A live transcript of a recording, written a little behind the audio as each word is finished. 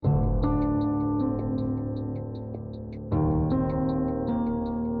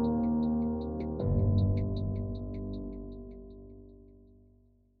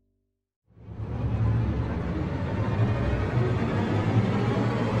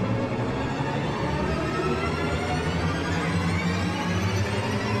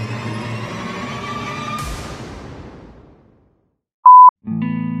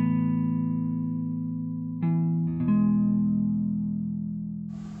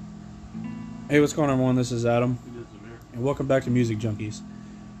Hey, what's going on, everyone? This is Adam, and welcome back to Music Junkies.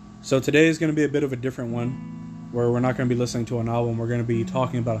 So today is going to be a bit of a different one, where we're not going to be listening to an album. We're going to be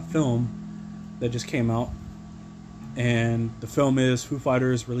talking about a film that just came out, and the film is Foo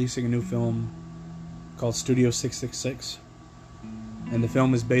Fighters releasing a new film called Studio 666, and the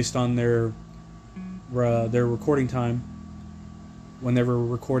film is based on their recording time when they were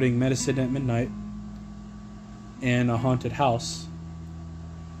recording Medicine at Midnight in a haunted house.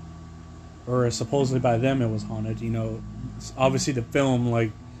 Or supposedly by them it was haunted. You know, obviously the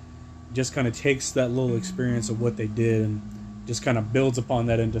film just kind of takes that little experience of what they did and just kind of builds upon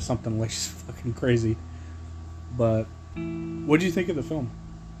that into something like fucking crazy. But what did you think of the film?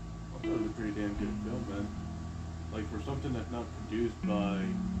 I thought it was a pretty damn good film, man. Like, for something that's not produced by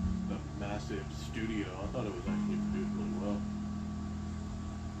the massive studio, I thought it was actually produced really well.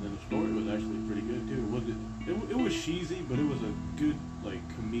 And then the story was actually pretty good too. It was cheesy, but it was a good, like,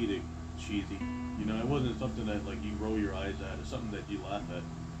 comedic cheesy. You know, it wasn't something that like you roll your eyes at. It's something that you laugh at.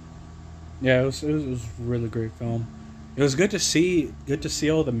 Yeah, it was a really great film. It was good to see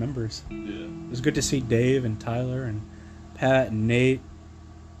all the members. Yeah. It was good to see Dave and Tyler and Pat and Nate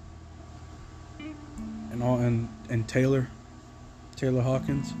and Taylor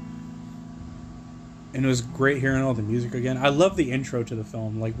Hawkins. And it was great hearing all the music again. I love the intro to the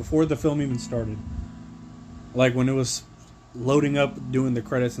film, like before the film even started. Like when it was loading up, doing the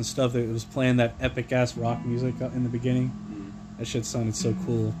credits and stuff, it was playing that epic ass rock music in the beginning. That shit sounded so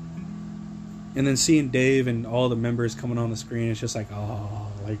cool. And then seeing Dave and all the members coming on the screen, it's just like,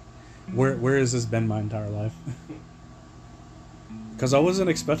 oh, like where has this been my entire life? Because I wasn't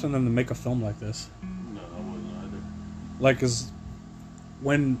expecting them to make a film like this. No, I wasn't either. Like, because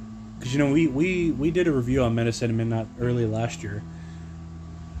you know, we did a review on Medicine at Midnight early last year,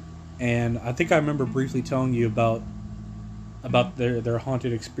 and I think I remember briefly telling you about their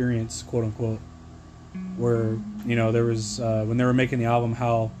haunted experience, quote unquote, where, you know, there was when they were making the album,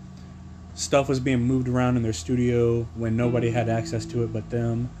 how stuff was being moved around in their studio when nobody had access to it but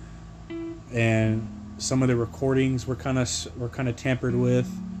them, and some of the recordings were kind of tampered with,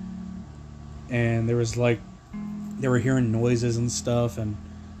 and there was like they were hearing noises and stuff, and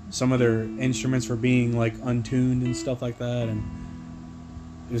some of their instruments were being like untuned and stuff like that, and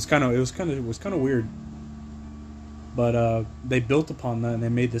it was kind of weird. But they built upon that and they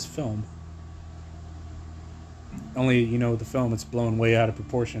made this film. Only, you know, the film, it's blown way out of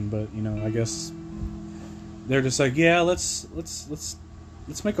proportion. But, you know, I guess they're just like, yeah, let's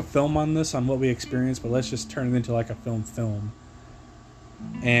make a film on this, on what we experienced, but let's just turn it into like a film,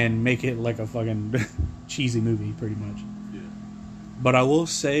 and make it like a fucking cheesy movie, pretty much. Yeah. But I will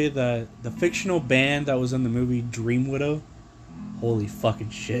say that the fictional band that was in the movie Dream Widow, holy fucking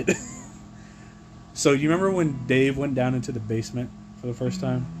shit. So you remember when Dave went down into the basement for the first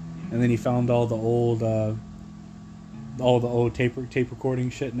time, and then he found all the old tape recording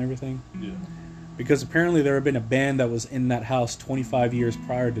shit and everything? Yeah. Because apparently there had been a band that was in that house 25 years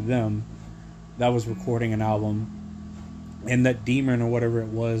prior to them that was recording an album, and that demon or whatever it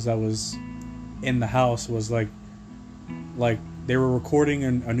was that was in the house was like they were recording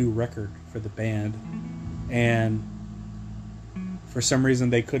a new record for the band, and for some reason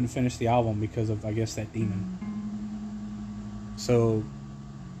they couldn't finish the album because of, I guess, that demon. So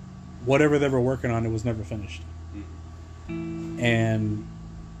whatever they were working on, it was never finished. And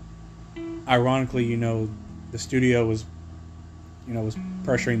ironically, you know, the studio was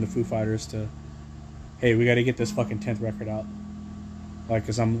pressuring the Foo Fighters to, hey, we got to get this fucking 10th record out. Like,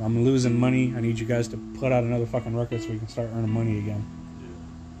 because I'm losing money. I need you guys to put out another fucking record so we can start earning money again.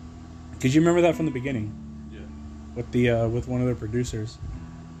 Because you remember that from the beginning. With one of their producers.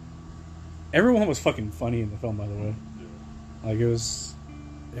 Everyone was fucking funny in the film, by the way. Yeah. Like, it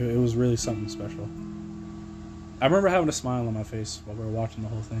was really something special. I remember having a smile on my face while we were watching the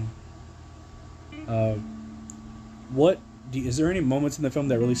whole thing. Is there any moments in the film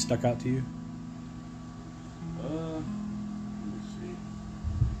that really stuck out to you? Let me see.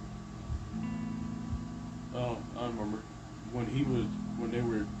 Oh, I remember when they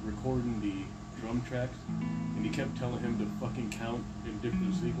were recording the drum tracks, and he kept telling him to fucking count in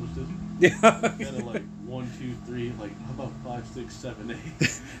different sequences. Yeah. Kind of like 1, 2, 3, like how about 5, 6, 7, 8?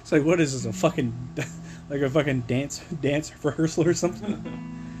 It's like, what is this? A fucking dance rehearsal or something?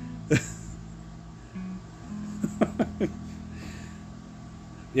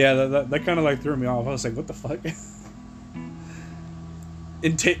 Yeah, that kind of like threw me off. I was like, what the fuck?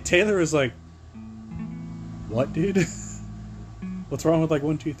 And Taylor was like, what, dude? What's wrong with like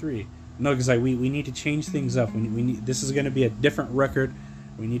 1, 2, 3? No, because like we need to change things up. We need this is going to be a different record.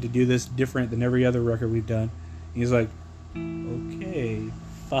 We need to do this different than every other record we've done. And he's like, okay,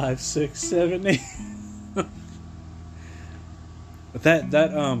 5, 6, 7, 8.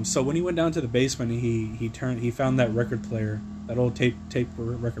 But so when he went down to the basement, he found that record player, that old tape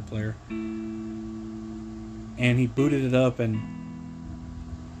record player, and he booted it up, and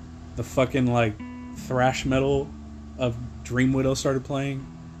the fucking like thrash metal of Dream Widow started playing,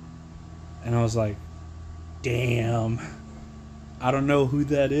 and I was like, damn, I don't know who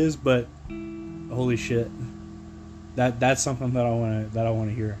that is, but holy shit, that's something that I want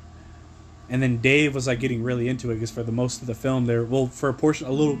to hear. And then Dave was like getting really into it because for the most of the film, for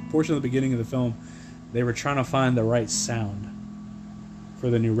a little portion of the beginning of the film, they were trying to find the right sound for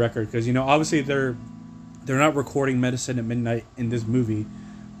the new record, because obviously they're not recording Medicine at Midnight in this movie,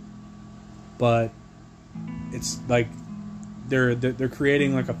 but it's like they're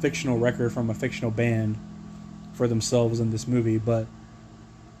creating like a fictional record from a fictional band for themselves in this movie, but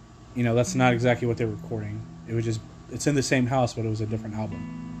that's not exactly what they're recording. It's in the same house, but it was a different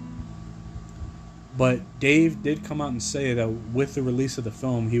album. But Dave did come out and say that with the release of the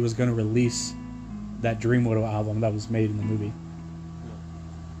film, he was going to release that Dream Widow album that was made in the movie.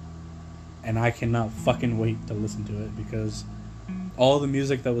 And I cannot fucking wait to listen to it, because all the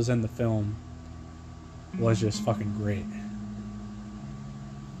music that was in the film was just fucking great.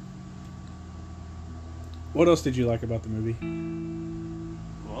 What else did you like about the movie?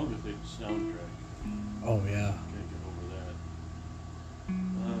 Well, obviously the soundtrack. Oh, yeah. Can't get over that.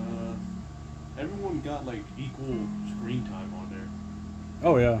 Everyone got like equal screen time on there.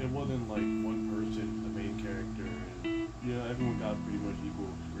 Oh, yeah. It wasn't like one person, the main character, and everyone got pretty much equal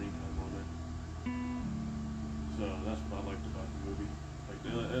screen time on it. So that's what I liked about the movie. Like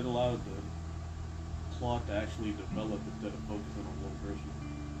it allowed the plot to actually develop instead of focusing on one person.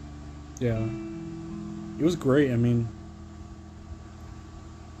 Yeah. It was great. I mean,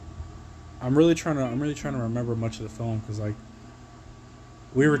 I'm really trying to remember much of the film, because like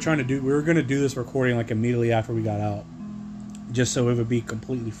we were going to do this recording like immediately after we got out, just so it would be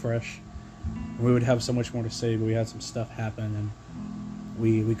completely fresh, and we would have so much more to say, but we had some stuff happen and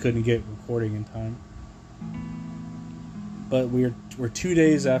we couldn't get recording in time. But we're 2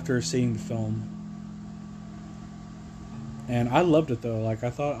 days after seeing the film, and I loved it though. Like I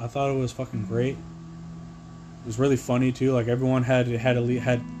thought it was fucking great. It was really funny too. Like everyone had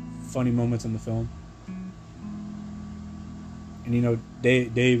funny moments in the film. And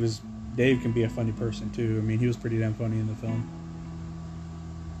Dave can be a funny person too. I mean, he was pretty damn funny in the film.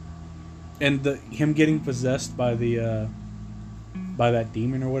 And him getting possessed by that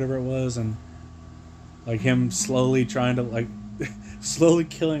demon or whatever it was, and like him slowly trying to like slowly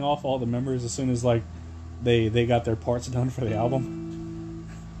killing off all the members as soon as like they got their parts done for the album.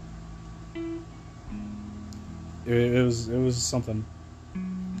 It was something.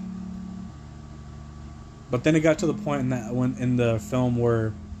 But then it got to the point in the film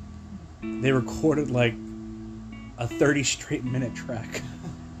where they recorded like a 30 straight minute track.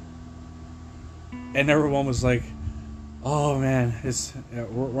 And everyone was like, oh man,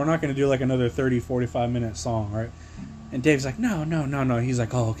 we're not going to do like another 30, 45 minute song, right? And Dave's like, no. He's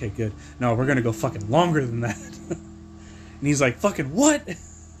like, oh, okay, good. No, we're going to go fucking longer than that. And he's like, fucking what?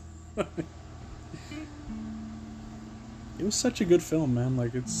 It was such a good film, man.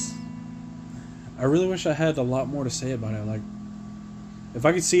 Like, I really wish I had a lot more to say about it. Like, if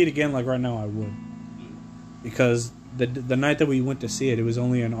I could see it again, like right now, I would. Because the night that we went to see it, it was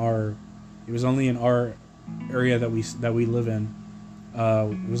only in our area that we live in.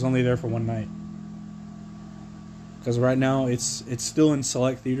 It was only there for one night. Because right now it's still in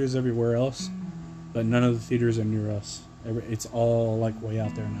select theaters everywhere else, but none of the theaters are near us. It's all like way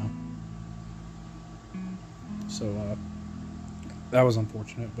out there now. So that was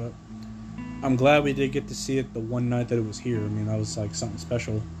unfortunate, but I'm glad we did get to see it the one night that it was here. I mean, that was like something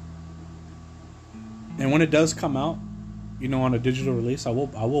special. And when it does come out, on a digital release, I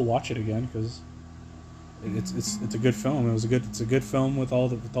will watch it again, because it's a good film. It's a good film with all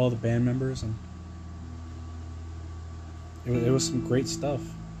the band members, and it was some great stuff.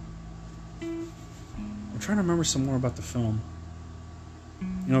 I'm trying to remember some more about the film.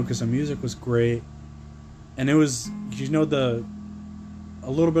 Because the music was great, and it was a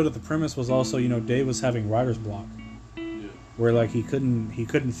little bit of the premise was also Dave was having writer's block, where like he couldn't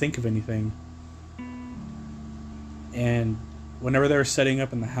think of anything. And whenever they were setting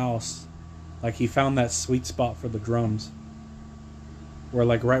up in the house, like he found that sweet spot for the drums, where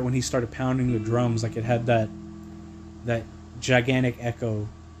like right when he started pounding the drums, like it had that gigantic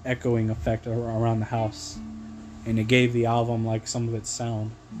echoing effect around the house, and it gave the album like some of its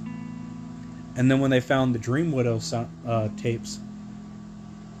sound. And then when they found the Dream Widow tapes,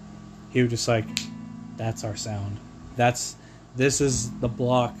 he was just like, that's our sound. That's this is the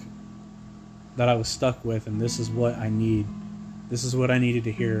block that I was stuck with, and this is what I need. This is what I needed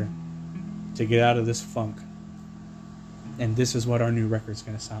to hear to get out of this funk. And this is what our new record's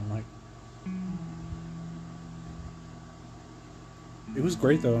going to sound like. It was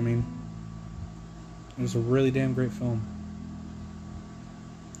great, though. I mean, it was a really damn great film.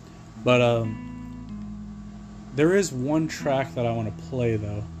 But there is one track that I want to play,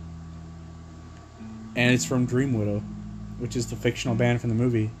 though. And it's from Dream Widow, which is the fictional band from the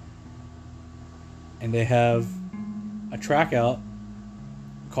movie. And they have a track out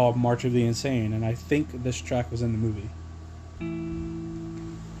called March of the Insane, and I think this track was in the movie.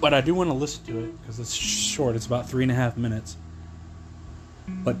 But I do want to listen to it because it's short. It's about 3.5 minutes.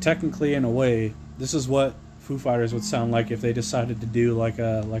 But technically, in a way, this is what Foo Fighters would sound like if they decided to do like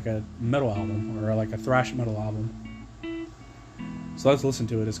a metal album or like a thrash metal album. So let's listen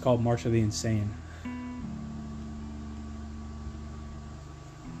to it. It's called March of the Insane.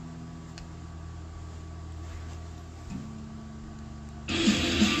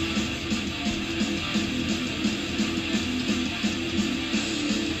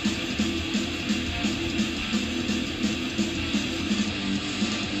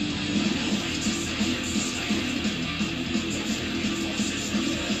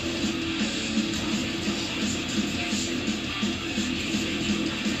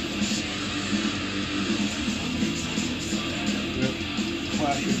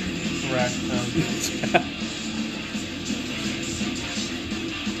 Classic thrash sound.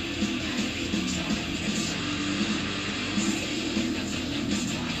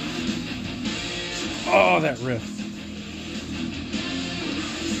 Oh, that riff.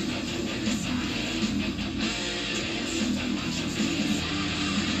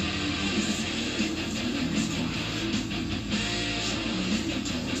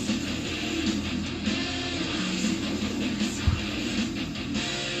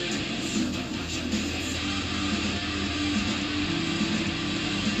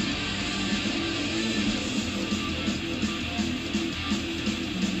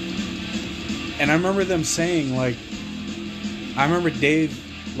 And I remember them saying, like, I remember Dave,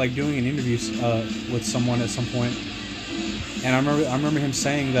 like, doing an interview with someone at some point, and I remember him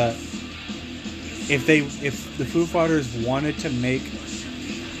saying that if the Foo Fighters wanted to make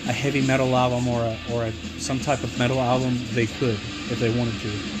a heavy metal album or some type of metal album, they could if they wanted to.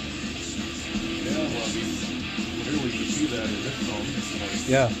 Yeah, well, I mean, clearly you see that in this song. Like,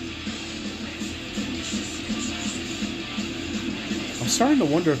 Yeah. I'm starting to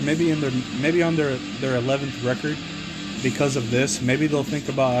wonder if maybe on their 11th record, because of this, maybe they'll think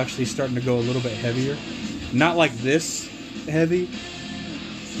about actually starting to go a little bit heavier. Not like this heavy,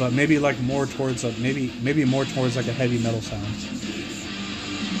 but maybe like more towards maybe more towards like a heavy metal sound.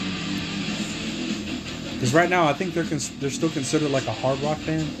 Because right now I think they're still considered like a hard rock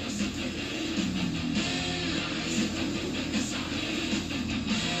band.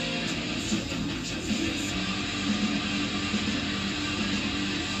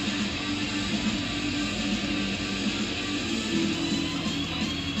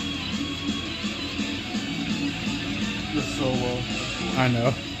 the solo. I know.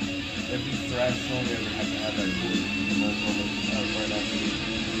 Every thrash song ever had to have that chord. And that's almost right after this.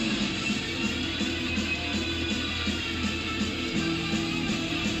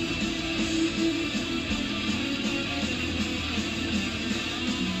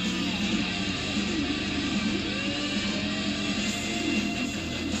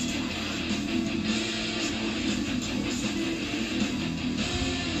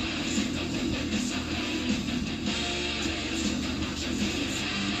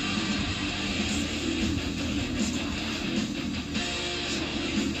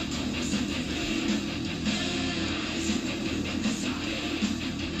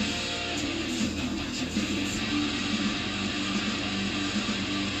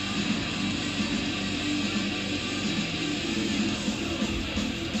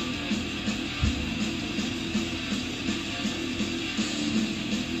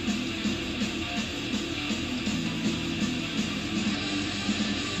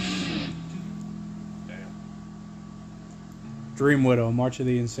 Dream Widow, March of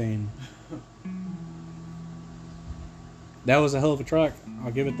the Insane. That was a hell of a track.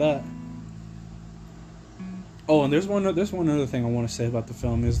 I'll give it that. Oh, and there's one other thing I want to say about the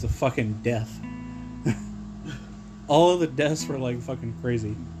film is the fucking death. All of the deaths were like fucking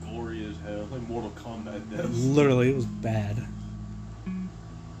crazy. Gory as hell. Like Mortal Kombat deaths. Literally, it was bad.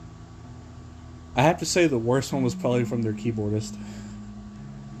 I have to say the worst one was probably from their keyboardist.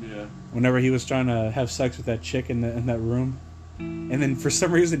 Yeah. Whenever he was trying to have sex with that chick in that room. And then for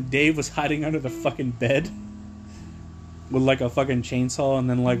some reason Dave was hiding under the fucking bed. with like a fucking chainsaw, and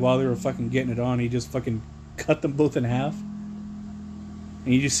then like while they were fucking getting it on, he just fucking cut them both in half.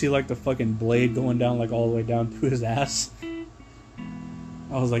 And you just see like the fucking blade going down like all the way down to his ass.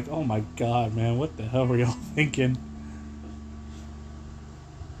 I was like, oh my god, man, what the hell were y'all thinking?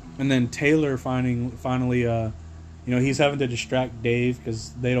 And then Taylor finally, he's having to distract Dave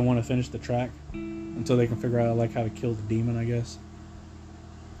because they don't want to finish the track until they can figure out like how to kill the demon, I guess.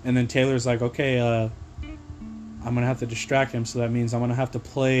 And then Taylor's like, okay, I'm gonna have to distract him, so that means I'm gonna have to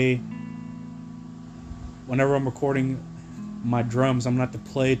play. Whenever I'm recording my drums, I'm gonna have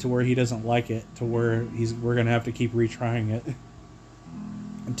to play to where he doesn't like it, to where we're gonna have to keep retrying it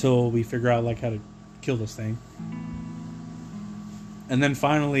until we figure out like how to kill this thing. And then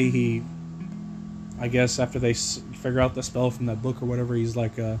finally I guess after they figure out the spell from that book or whatever, he's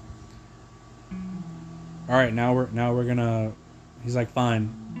like, all right, now we're gonna. He's like,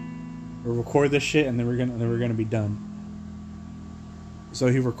 fine, we'll record this shit, and then we're gonna be done. So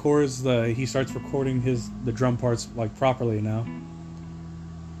he starts recording the drum parts like properly now.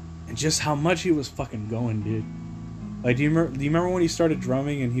 And just how much he was fucking going, dude. Like, do you remember when he started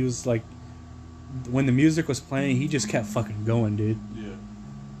drumming and he was like, when the music was playing, he just kept fucking going, dude. Yeah.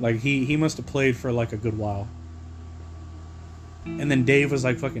 Like, he must have played for like a good while. And then Dave was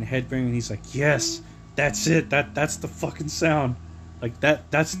like fucking headbanging, and he's like, yes, that's it. That's the fucking sound. Like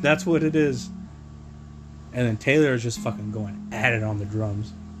that's what it is. And then Taylor is just fucking going at it on the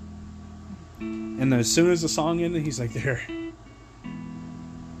drums. And then as soon as the song ended, he's like, there.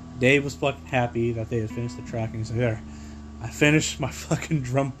 Dave was fucking happy that they had finished the track, and he's like, there, I finished my fucking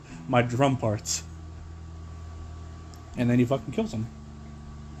drum parts. And then he fucking kills him.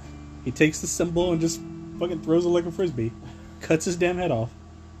 He takes the cymbal and just fucking throws it like a frisbee. Cuts his damn head off.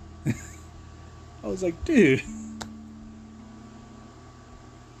 I was like, dude.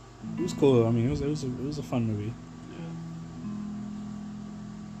 It was cool. I mean, it was a fun movie. Yeah.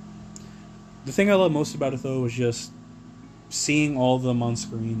 The thing I love most about it, though, was just seeing all of them on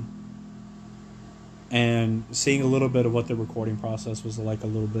screen and seeing a little bit of what the recording process was like a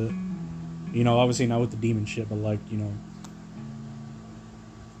little bit. You know, obviously not with the demon shit, but like, you know,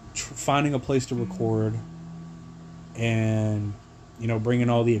 finding a place to record and, you know, bringing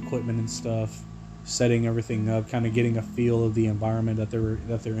all the equipment and stuff, setting everything up, kind of getting a feel of the environment that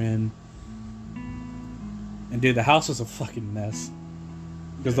they're in. And dude, the house was a fucking mess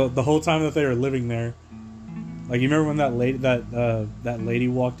because the whole time that they were living there, like, you remember when that lady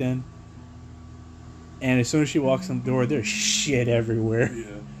walked in, and as soon as she walks in the door, there's shit everywhere. Yeah.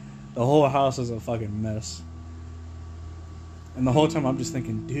 The whole house is a fucking mess. And the whole time I'm just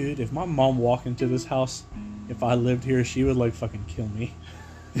thinking, dude, if my mom walked into this house, if I lived here, she would like fucking kill me.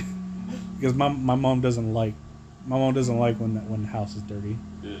 Because my mom doesn't like when the house is dirty.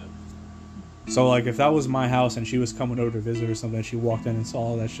 Yeah. So like, if that was my house and she was coming over to visit or something, she walked in and saw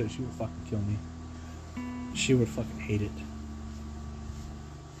all that shit, she would fucking kill me. She would fucking hate it.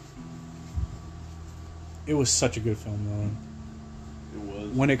 It was such a good film, though. It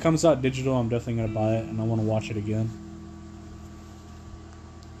was. When it comes out digital, I'm definitely gonna buy it, and I want to watch it again.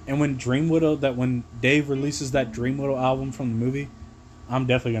 And when Dave releases that Dream Widow album from the movie, I'm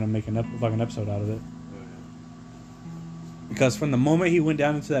definitely gonna make a fucking episode out of it. Oh, yeah. Because from the moment he went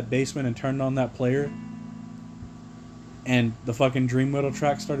down into that basement and turned on that player, and the fucking Dream Widow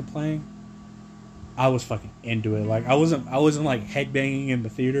track started playing, I was fucking into it. Like, I wasn't like headbanging in the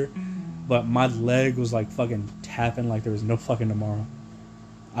theater, but my leg was like fucking tapping like there was no fucking tomorrow.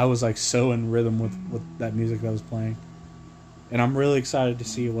 I was like so in rhythm with that music that was playing. And I'm really excited to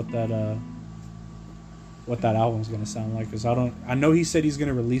see what that album's gonna sound like, because I know he said he's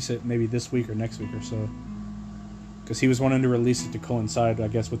gonna release it maybe this week or next week or so, because he was wanting to release it to coincide, I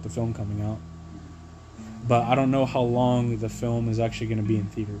guess, with the film coming out. But I don't know how long the film is actually gonna be in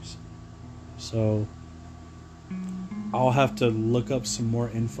theaters, so I'll have to look up some more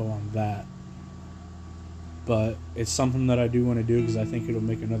info on that. But it's something that I do want to do because I think it'll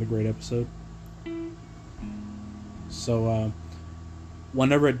make another great episode. So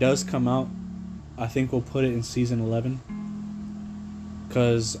whenever it does come out, I think we'll put it in season 11,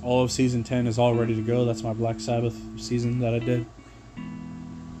 because all of season 10 is all ready to go. That's my Black Sabbath season that I did.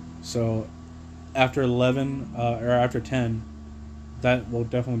 So after 11 or after 10, that will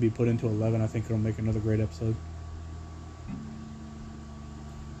definitely be put into 11. I think it'll make another great episode.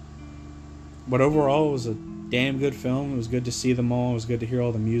 But overall, it was a damn good film. It was good to see them all. It was good to hear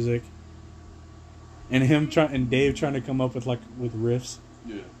all the music. And Dave trying to come up with riffs.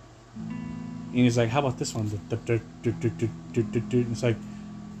 Yeah. And he's like, how about this one? And it's like,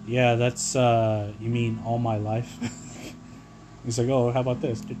 yeah, that's, you mean All My Life? He's like, oh, how about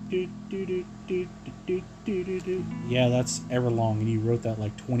this? Yeah, that's Everlong, and he wrote that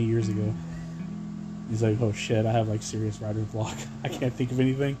like 20 years ago. He's like, oh shit, I have like serious writer's block. I can't think of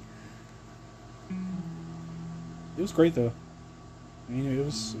anything. It was great though. I mean, it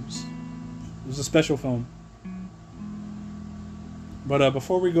was a special film. But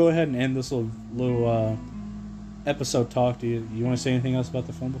before we go ahead and end this little episode talk, do you want to say anything else about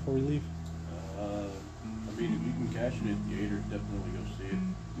the film before we leave? I mean, if you can catch it in theater, definitely go see it.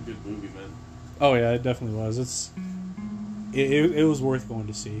 It's a good movie, man. Oh yeah, it definitely was. It was worth going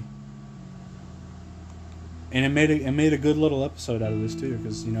to see, and it made a good little episode out of this too,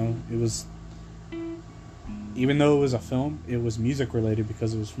 because it was, even though it was a film, it was music related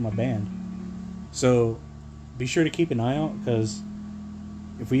because it was from a band. So be sure to keep an eye out, because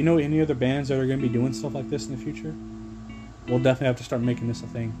if we know any other bands that are going to be doing stuff like this in the future, we'll definitely have to start making this a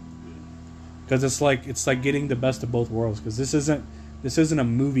thing. Because it's like getting the best of both worlds. Because this isn't a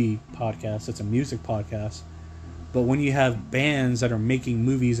movie podcast; it's a music podcast. But when you have bands that are making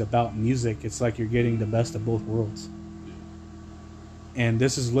movies about music, it's like you're getting the best of both worlds. And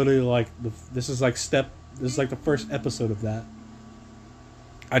this is literally like this is like the first episode of that.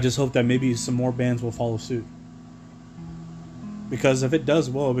 I just hope that maybe some more bands will follow suit. Because if it does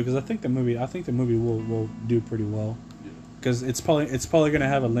well, because I think the movie will do pretty well. Because it's probably going to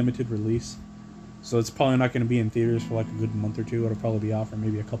have a limited release. So it's probably not going to be in theaters for like a good month or two. It'll probably be out for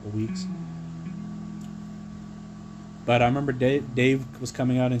maybe a couple weeks. But I remember Dave was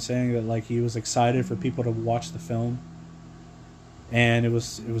coming out and saying that like he was excited for people to watch the film, and he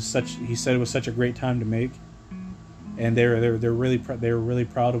said it was such a great time to make, and they were really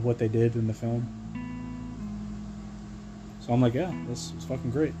proud of what they did in the film. So I'm like, yeah, this was fucking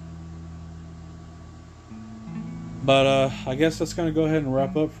great. But I guess that's gonna go ahead and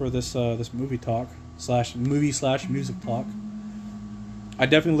wrap up for this movie talk / music talk. I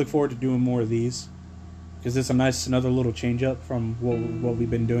definitely look forward to doing more of these, because it's another little change up from what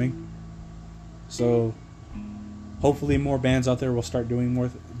we've been doing. So hopefully more bands out there will start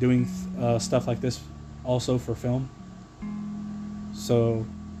doing stuff like this also for film. So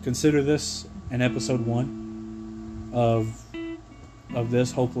consider this an episode 1 of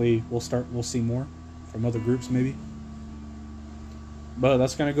this. Hopefully we'll see more from other groups maybe. But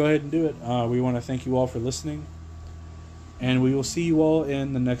that's going to go ahead and do it. We want to thank you all for listening, and we will see you all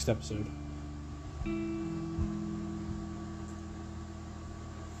in the next episode.